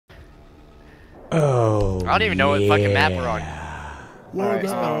Oh, I don't even know what fucking map we're on.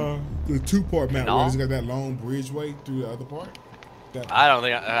 Well, the two-part map where it's got that long bridgeway through the other part. I don't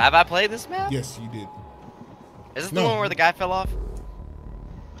think have I played this map? Yes, you did. Is this the one where the guy fell off?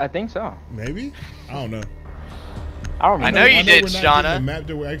 I think so. Maybe. I don't know. I don't remember. I know you did, we're not Shauna. The map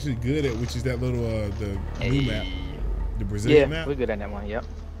that we're actually good at, which is that little the new map, the Brazilian map. Yeah, we're good at that one. Yep.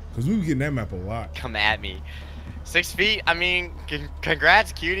 Because we were getting that map a lot. Come at me. 6 feet. I mean,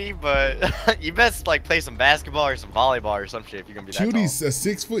 congrats, cutie, but you best like play some basketball or some volleyball or some shit if you're gonna be that Cutie's tall. a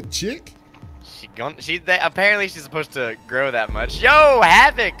 6-foot chick. Apparently she's supposed to grow that much. Yo,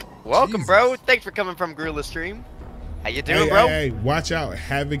 Havoc, welcome, Jesus. bro. Thanks for coming from Gorilla Stream. How you doing, bro? Hey, watch out!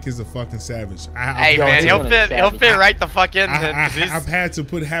 Havoc is a fucking savage. Hey man, he'll fit right the fuck in. I've had to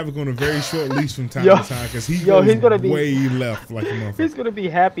put Havoc on a very short leash from time to time because he's gonna be way left like a motherfucker. He's gonna be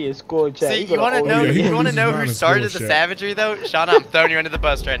happy at score chat. See, you wanna know? You wanna know who started the chat. savagery though? Shauna, I'm throwing you under the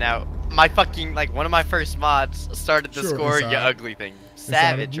bus right now. My fucking one of my first mods started the score. You ugly thing.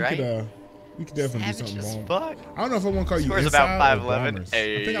 Savage, right? We could definitely Savage do something as wrong. fuck. I don't know if I want to call you Score's inside about or 5'11". bombers.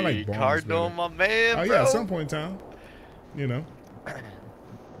 I think I like bombers Cardinal, better. my man, Oh bro. yeah, at some point in time, you know.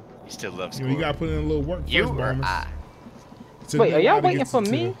 You still love score. You gotta put in a little work. You first, or bombers. I? Wait, are y'all waiting for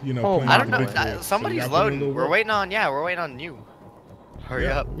me? You know, Oh, I don't know. so Somebody's loading. We're waiting on. Yeah, we're waiting on you. Hurry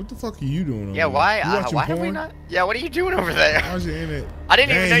up. What the fuck are you doing? Over Yeah, why? there? You watching Why have porn? we not? Yeah, what are you doing over there? How's your internet? I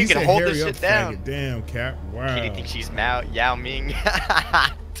didn't even know you he could said hold hurry this up, shit down. faggot. Damn, Cap. Wow. Kitty thinks she's Yao Ming.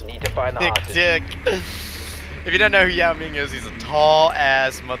 Need to find the Thick hostage. dick. If you don't know who Yao Ming is, he's a tall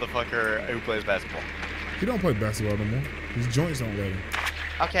ass motherfucker who plays basketball. He don't play basketball no more. His joints don't let him.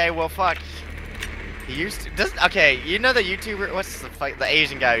 Okay, well fuck. He used to. Okay, you know the YouTuber? What's the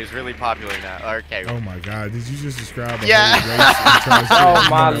Asian guy who's really popular now? Okay. Oh my God! Did you just describe a Yeah. whole race and try to say Oh it?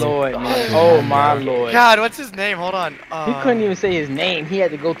 my No. lord, man. Oh my lord. God, what's his name? Hold on. He couldn't even say his name. He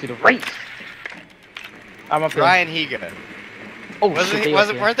had to go to the race. I'm up here. Ryan Higa. Oh shit.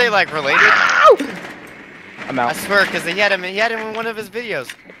 Weren't they like related? I'm I out. swear, because he had him in one of his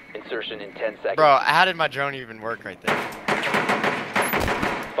videos. Insertion in 10 seconds. Bro, how did my drone even work right there?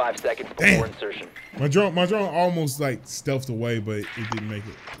 5 seconds before Damn. insertion. My drone almost like stealthed away, but it didn't make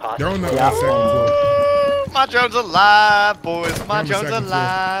it. Hostage. They're on the Yeah. second floor. My drone's alive, boys. My On the drone's second floor.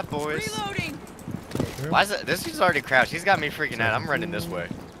 alive, boys. Reloading. Why is it? This dude's already crouched. He's got me freaking out. I'm running this way.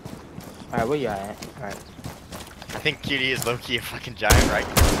 Alright, where you at? Alright. I think Cutie is low-key a fucking giant, right?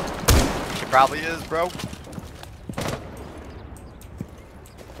 She probably is, bro.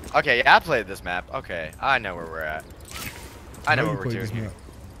 Okay, yeah, I played this map. Okay, I know where we're at. I know you what we're played doing this here. map.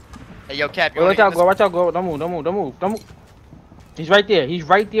 Hey, yo, Cap, you Go, wanna watch get out, this? go, watch out, go. Don't move, don't move, don't move, don't move. He's right there. He's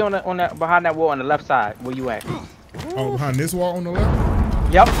right there on that behind that wall on the left side. Where you at? Oh, behind this wall on the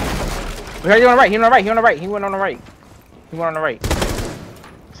left? Yep. He on the right. He on the right. He on the right. He went on the right. He went on the right.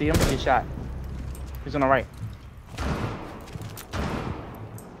 See him? Get shot. He's on the right.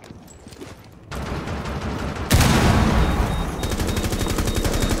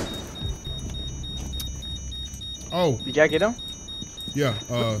 Oh, Did y'all get him? yeah.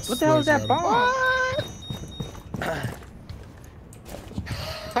 What the hell is that bomb?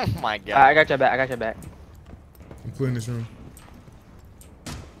 Oh my god. I got your back. I got your back. I'm clearing this room.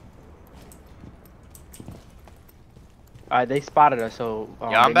 Alright, they spotted us, so. Yeah,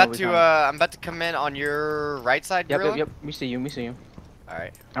 I'm they know about we to coming. I'm about to come in on your right side, Yep, Gorilla. yep, yep. We see you. We see you. All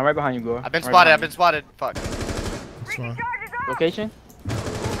right. I'm right behind you, Gore. I've been Right spotted. behind I've been spotted. Fuck. That's fine. you. Location?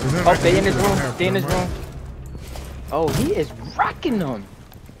 There's nothing Oh, I can they do in this because I room. have They in this thermite. room. Oh, he is rocking them.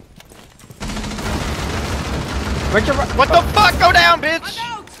 Right your right. What the fuck? Go down, bitch!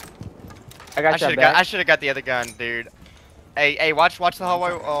 I got your back. I should have got the other gun, dude. Hey, watch the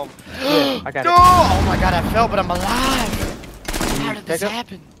hallway. Yeah, I got no! it. Oh my god, I fell, but I'm alive. How did this Pick up?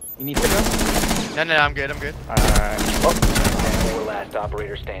 happen? You need to pick up? No, I'm good. I'm good. Alright. Oh. Four last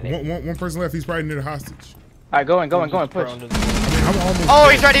operator standing. One person left. He's probably near the hostage. Alright, go in, push. I mean, I'm almost. Oh,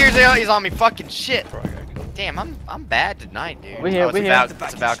 dead. he's right here. He's on me. Fucking shit. Damn, I'm bad tonight, dude. We're here, It's we're a here.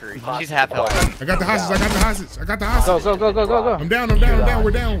 It's a Valkyrie. She's half health. I got the hostage. I got the hostage. I got the hostage. Go. I'm down. I'm down. I'm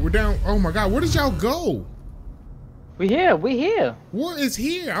down. We're down. Oh my god, where did y'all go? We here. What is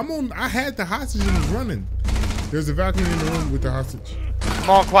here? I had the hostage and was running. There's a Valkyrie in the room with the hostage. Come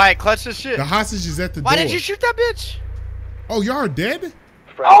on, quiet. Clutch this shit. The hostage is at the door. Why did you shoot that bitch? Oh, y'all are dead?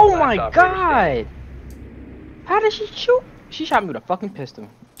 Oh my god! How did she shoot? She shot me with a fucking pistol.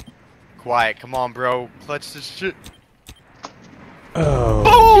 Quiet. Come on, bro. Clutch this shit.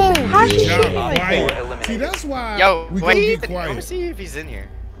 Oh. Boom! How she Good shoot job, me like quiet. that? See, that's why Yo, we wait. gonna be Let me quiet. see if he's in here.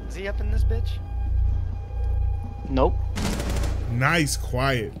 Is he up in this bitch? Nope. Nice,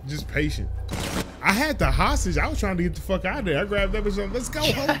 quiet. Just patient. I had the hostage. I was trying to get the fuck out of there. I grabbed that bitch. Let's go,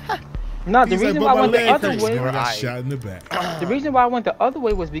 ho. No, the He's like, reason but why I my went the leg other hurts. way. And I got Right. shot in the back. The reason why I went the other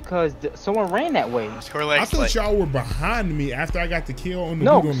way was because someone ran that way. I Scorelex, thought like, y'all were behind me after I got the kill on the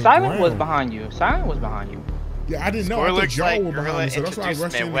No, dude on the Silent was ground. behind you. Silent was behind you. Yeah, I didn't know. Score I thought looks y'all like were behind Gorilla me, so that's why I introduced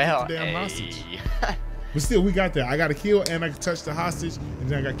rushed me in to well. get the damn hostage. Hey. But still, we got there. I got a kill and I touched the hostage, and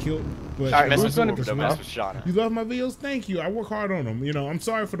then I got killed. But All right, Mess who's with gonna- Don't mess with Shauna. you love my videos? Thank you. I work hard on them. You know, I'm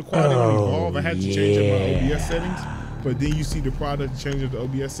sorry for the quality on Evolve. I had to change up my OBS settings. But then you see the product change of the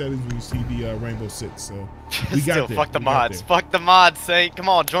OBS settings when you see the Rainbow Six. So we got Still, there. fuck the We got mods. there. Fuck the mods, Saint. Come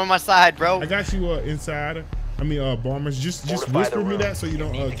on, join my side, bro. I got you, Insider. I mean, Bombers. Just Fortify whisper the me room. that so you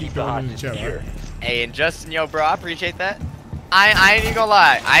don't Need to keep keep the throwing it in the hostage chat. All right? Hey, and Justin, yo, bro, I appreciate that. I ain't even gonna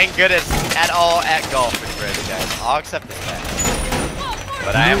lie. I ain't good at all at golf with Freddy, guys. I'll accept this fact.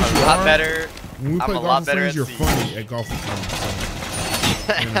 But I am know what a you lot are? better. When we I'm play a golf lot with better friends, at you're Siege. funny at golf with friends.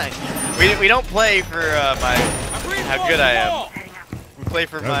 So. we don't play for my how good I am. We play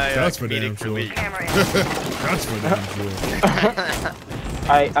for my That's for damn comedic sure. relief. That's for damn sure.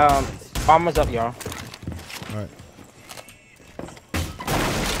 Alright, Farmer's up, y'all. All right.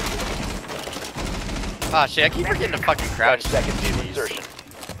 Oh shit, I keep forgetting to fucking crouch. 5 seconds to these. insertion.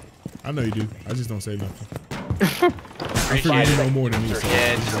 I know you do. I just don't say nothing. I Appreciate figured you it. know more than me. So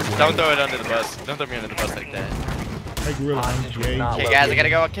Yeah, just don't throw it under the bus. Don't throw me under the bus like that. Hey, Gorilla, I'm Hostage was gay. not Okay, guys, I gotta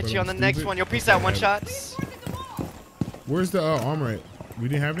go. I'll But catch you I'm on the next stupid. one. Yo, peace out, one shots. Where's the armor at? We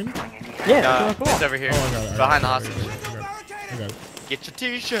didn't have any? Yeah, it's on the It's floor. over here, Oh, I got it. behind the I got hostage. it. I got it. Get your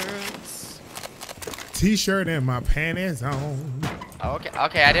t-shirts. T-shirt and my panties on. Oh, okay,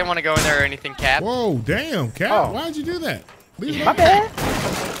 okay. I didn't want to go in there or anything, Cap. Whoa, damn, Cap. Oh. Why'd you do that? Leave Yeah. my My bad.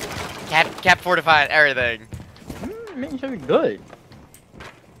 Cap fortified everything. Making sure you're good.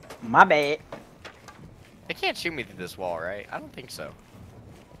 My bad. They can't shoot me through this wall, right? I don't think so.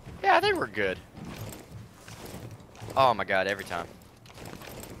 Yeah, I think we're good. Oh my god, every time.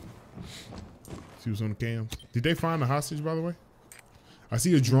 She was on the cams. Did they find the hostage, by the way? I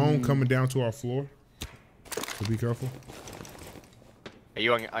see a drone coming down to our floor. So be careful. Are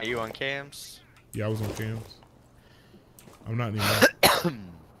you on cams? Yeah, I was on cams. I'm not anymore.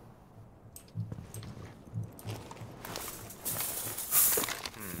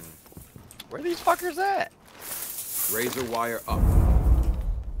 Where are these fuckers at? Razor wire up.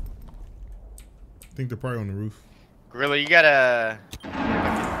 I think they're probably on the roof. Gorilla, you gotta.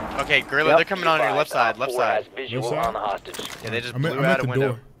 Okay, Gorilla, Yep. they're coming on your left side. Left Four has side. visual Left side? on the hostage. Yeah, they just I'm blew at out a the window.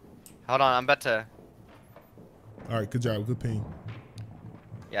 door. Hold on, I'm about to. All right, good job. Good ping.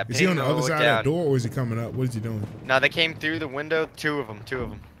 Yeah, Is he on the ping other low side down. of the door or is he coming up? What is he doing? No, they came through the window. Two of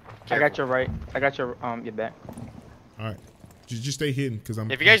them. I got your right. I got your back. All right. Just stay hidden because I'm.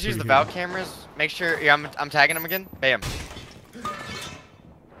 If you guys I'm use the pretty Valve hidden. cameras, make sure. Yeah, I'm tagging them again. Bam.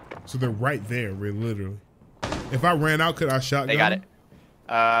 So they're right there, literally. If I ran out, could I shotgun? They got it.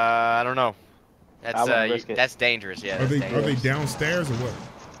 I don't know. I That's wouldn't risk it. that's dangerous. Yeah. Are That's they dangerous. downstairs or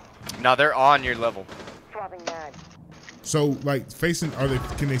what? No, they're on your level. So like facing, are they?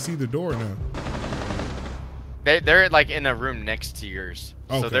 Can they see the door now? They're like in a room next to yours.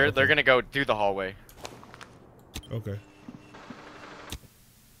 So Okay, they're okay. gonna go through the hallway. Okay.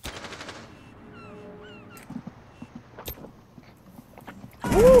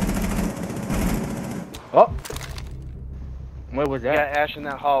 Oh. What was Yeah, that? Ash in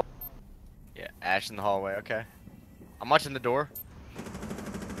that hall. Yeah, Ash in the hallway. Okay. I'm watching the door.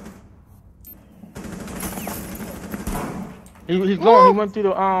 He's going. He went through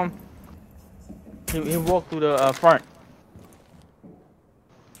the He walked through the front.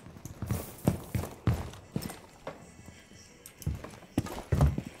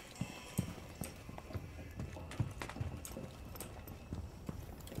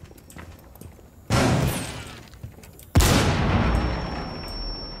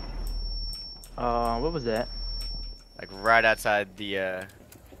 What was that? Like right outside the. I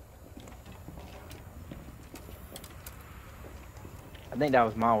think that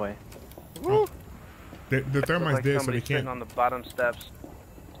was my way. Woo. The Looks thermite's like dead, so they somebody's sitting can't. on the bottom steps.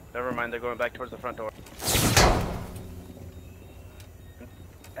 Never mind, they're going back towards the front door.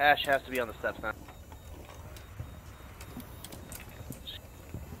 Ash has to be on the steps now.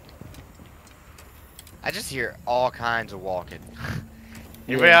 I just hear all kinds of walking.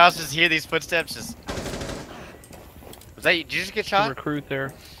 Anybody else just hear these footsteps? Just. Was that you? Did you just get shot? Recruit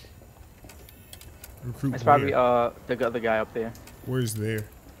there. Recruit It's probably where? the other guy up there. Where's there?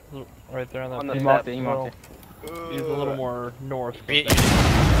 Right there on He the marked steps. it. He marked it. He's a little more north. Be-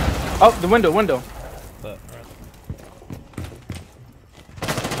 Oh, the window. But,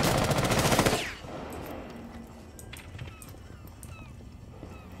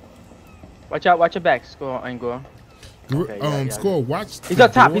 Watch out! Watch your backs. Go on, go on. Okay, yeah. Score, watch. He's the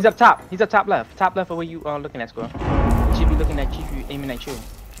up top. door. He's up top. He's up top left. Top left of where you looking at, Score. He should be looking at you, aiming at you.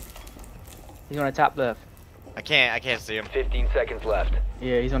 He's on the top left. I can't see him. 15 seconds left.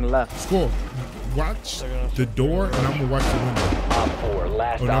 Yeah, he's on the left. Score, watch the door, and I'm gonna watch the window. Op 4,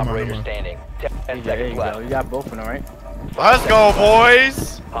 last Oh, never mind, operator never mind. standing. 10 There you seconds go. left. You got both of them, right? Let's go,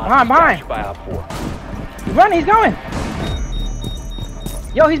 boys. Hostage Behind. captured by Op 4. He's running. He's going.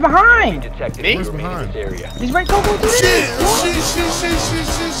 Yo, he's behind. Detected Me? remain in behind? this area. He's right. Go do this. Shit!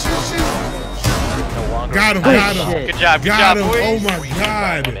 No longer Got him! Oh, Got him! shit. Good job, Got him! boys. Oh my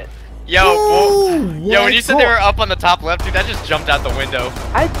god! Yo, yo, when you said what? they were up on the top left, dude, that just jumped out the window.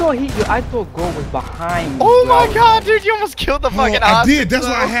 I thought Gore was behind me. Oh bro. my god, dude, you almost killed the fucking I hostage. did. That's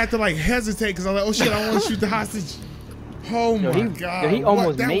why I though. had to like hesitate because I was like, oh shit, I want to shoot the hostage. Oh Yo, my he- god! yo, he What?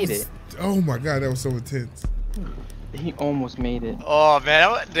 almost That made was- it. Oh my god, that was so intense. He almost made it. Oh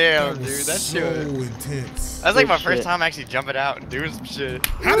man, damn, That dude, was that so shit. intense. That's like Good my first shit. time actually jumping out and doing some shit.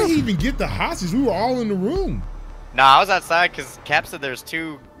 How did he even get the hostage? We were all in the room. Nah, I was outside because Cap said there's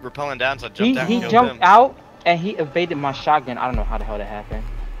two rappelling down, so I jumped out. He and killed jumped them. out and he evaded my shotgun. I don't know how the hell that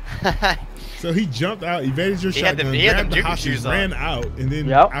happened. So he jumped out, evaded your He had shotgun, them- he had them grabbed the juking hostage, shoes on. ran out, and then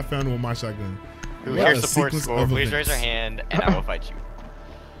Yep. I found him with my shotgun. Who What here a supports sequence score? of Please raise events. your hand and I will fight you.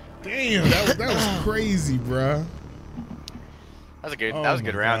 Damn, that was crazy, bruh. That was a good. Oh That was a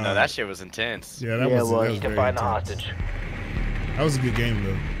good my round though. God. That shit was intense. Yeah, that Yeah, was. it was. That was Need to very find the intense. hostage. That was a good game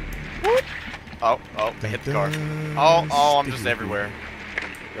though. Oh, they hit the car. Oh, I'm just everywhere.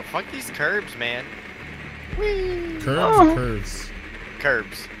 Yo, fuck these curbs, man. Whee! Curves Oh. or curves?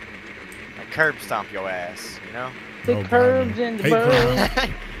 Curbs. I curb stomp your ass, you know? The Oh, God, curbs man. and the Hate birds.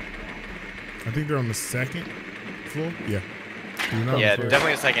 crime. I think they're on the second floor. Yeah. You're not on Yeah, the first.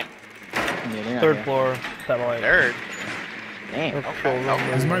 definitely a second. Yeah, they're not Third there. floor, satellite. Third. Damn.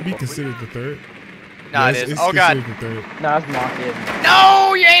 Okay. This might be considered the third. No, Yeah, it is. it's Oh god. considered the third. No, it's marked. Yeah.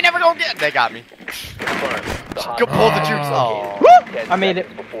 No, you ain't never gonna get. They got me. Confirmed. The Go hostage pull the is troops. located. Oh. 10 I made it.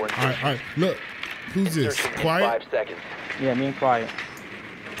 seconds before All right, insertion. all right. Look, who's this? Insertion in Quiet, 5 seconds. Yeah, me and Quiet.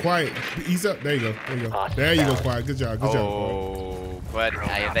 quiet. Ease up. There you go. There you go. Hostage There you go. down. Quiet. Good job. Good job. Quiet. Oh, but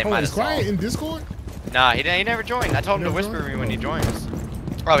they Oh, might is have Quiet solved. in Discord? Nah, he never joined. I told him to Never whisper joined? me when he joins.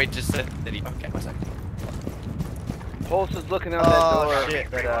 Oh, he just said that he. Okay, one second. Pulse is looking out Oh, that door.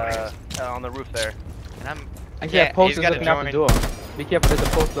 shit. That, on the roof there. And I'm. I Yeah, got posters he's gotta looking out the join. door. Be careful, there's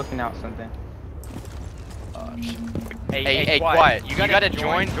a post looking out something. Oh, shit. Hey, quiet. You gotta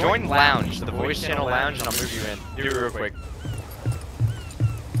join lounge, the voice channel lounge, and I'll move you in. Do it real quick.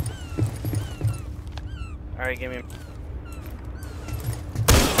 Alright, give me.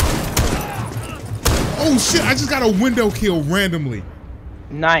 Oh shit! I just got a window kill randomly.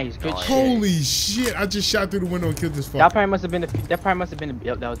 Nice, good Nice. shit. Holy shit! I just shot through the window and killed this That fuck. probably must have been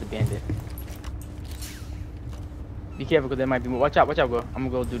yep, that was the bandit. Be careful, because there might be more. Watch out, bro. I'm gonna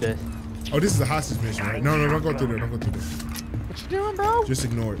go do this. Oh, this is a hostage mission, right? No, don't go through there. Don't go through there. What you doing, bro? Just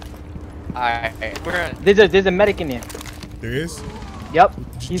ignore it. Alright, we're gonna. There's a medic in there. There is. Yep,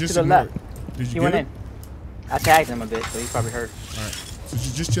 he's Just to the ignore left. it. Did you He get went it? in. I tagged him a bit, so he's probably hurt. All right. So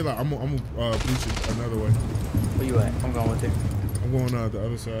just chill out. I'm gonna bleach it another way. Where you at? I'm going with it. I'm going the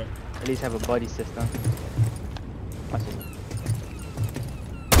other side. At least have a buddy system. Watch it.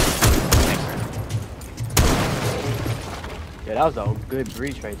 Yeah, that was a good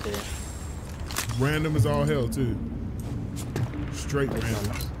breach right there. Random as all hell too. Straight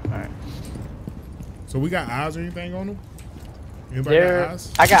random. Alright. So we got eyes or anything on them? Anybody There, got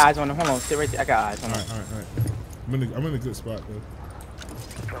eyes? I got eyes on him. Hold on, sit right there. I got eyes on All him. right, all right, all right. I'm in a good spot though.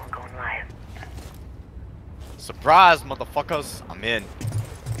 Surprise, motherfuckers! I'm in.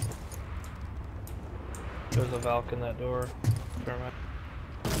 There's a Valk in that door.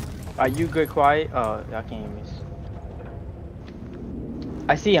 Are you good, quiet? Oh, I can't even miss.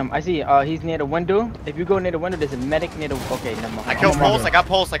 I see him. He's near the window. If you go near the window, there's a medic near the. Okay, never mind. I killed I'm gonna Pulse. I got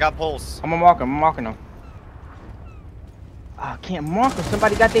Pulse. I got Pulse. I'm marking him. I can't mark him.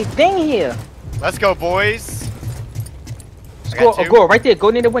 Somebody got their thing here. Let's go, boys. Go right there. Go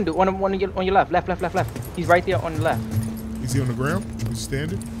near the window. On your left. Left. He's right there on the left. Is he on the ground? He's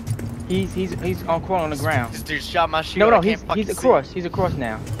standing? He's on crawl on the ground. This dude shot my shield. No, I can't fucking he's see. across. He's across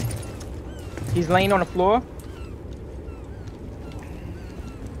now. He's laying on the floor.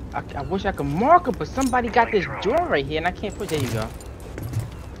 I wish I could mark him, but somebody got this door right here, and I can't put. There you go.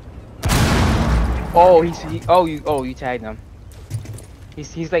 Oh, you tagged him.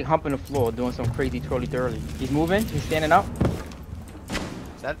 He's like humping the floor, doing some crazy twirly. He's moving. He's standing up.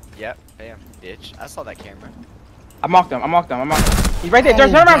 Is that? Yep. Bam, bitch. I saw that camera. I marked him. He's right there.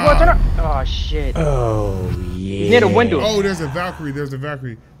 Turn around, bro. Turn around. Oh shit. Oh yeah. He's near the window. Oh, there's a Valkyrie. There's a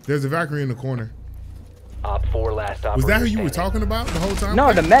Valkyrie in the corner. Op 4 last Was that who you were standing. talking about the whole time?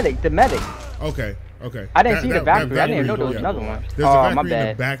 No, the medic. The medic. Okay. Okay. I didn't see the Valkyrie. I didn't know there was yeah. another one. There's a Oh, Valkyrie my in the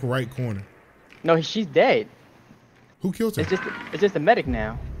bad. back right corner. No, she's dead. Who killed her? It's just the medic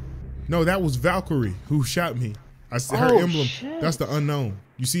now. No, that was Valkyrie who shot me. I see her Oh, emblem. shit. That's the unknown.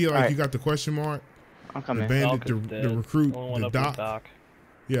 You see, like Alright. you got the question mark, I'm the coming. bandit, Falcon's the dead. recruit, Only one the up with doc. Doc.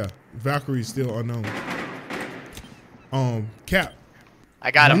 Yeah, Valkyrie's still unknown. Cap,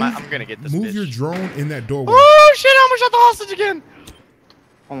 I got him. Move- I'm gonna get this move bitch. your drone in that doorway. Oh shit! I almost shot the hostage again.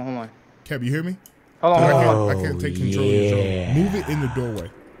 Hold on. Cap, you hear me? Hold on. I can't take control of your drone. Move it in the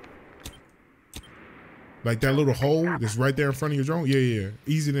doorway. Like that little hole that's right there in front of your drone. Yeah.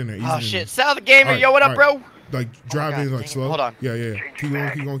 Ease it in there. Ease it Oh in shit! there. Sal the gamer, Alright, yo, what up, alright. bro? Like drive God, in dang like it. slow. Hold on. Yeah. Keep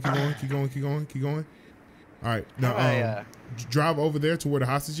going. All right, now drive over there to where the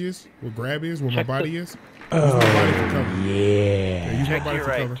hostage is, where grab is, where my body is. Use my body for cover. Yeah, use my Check body your for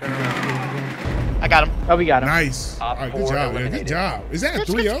right, cover. turn Keep going. I got him. Oh, we got him. Nice. All right, good Op 4 job, man. Good eliminated. job. Is that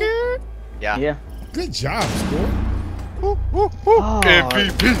a 3-0? Yeah. Yeah. Good job, score. Oh,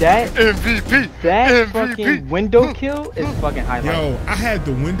 MVP. That MVP. fucking window kill is fucking highlight. Yo, I had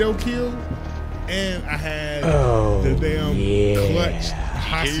the window kill, and I had the damn clutch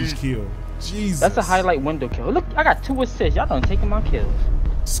hostage kill. Jesus. That's a highlight window kill. Look, I got 2 assists. Y'all done taking my kills.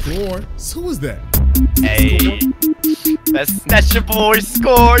 Score. So who was that? Hey, that's your boy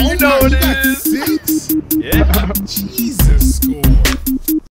Score. You Oh know my, it you got is. 6? Yeah. Jesus, score.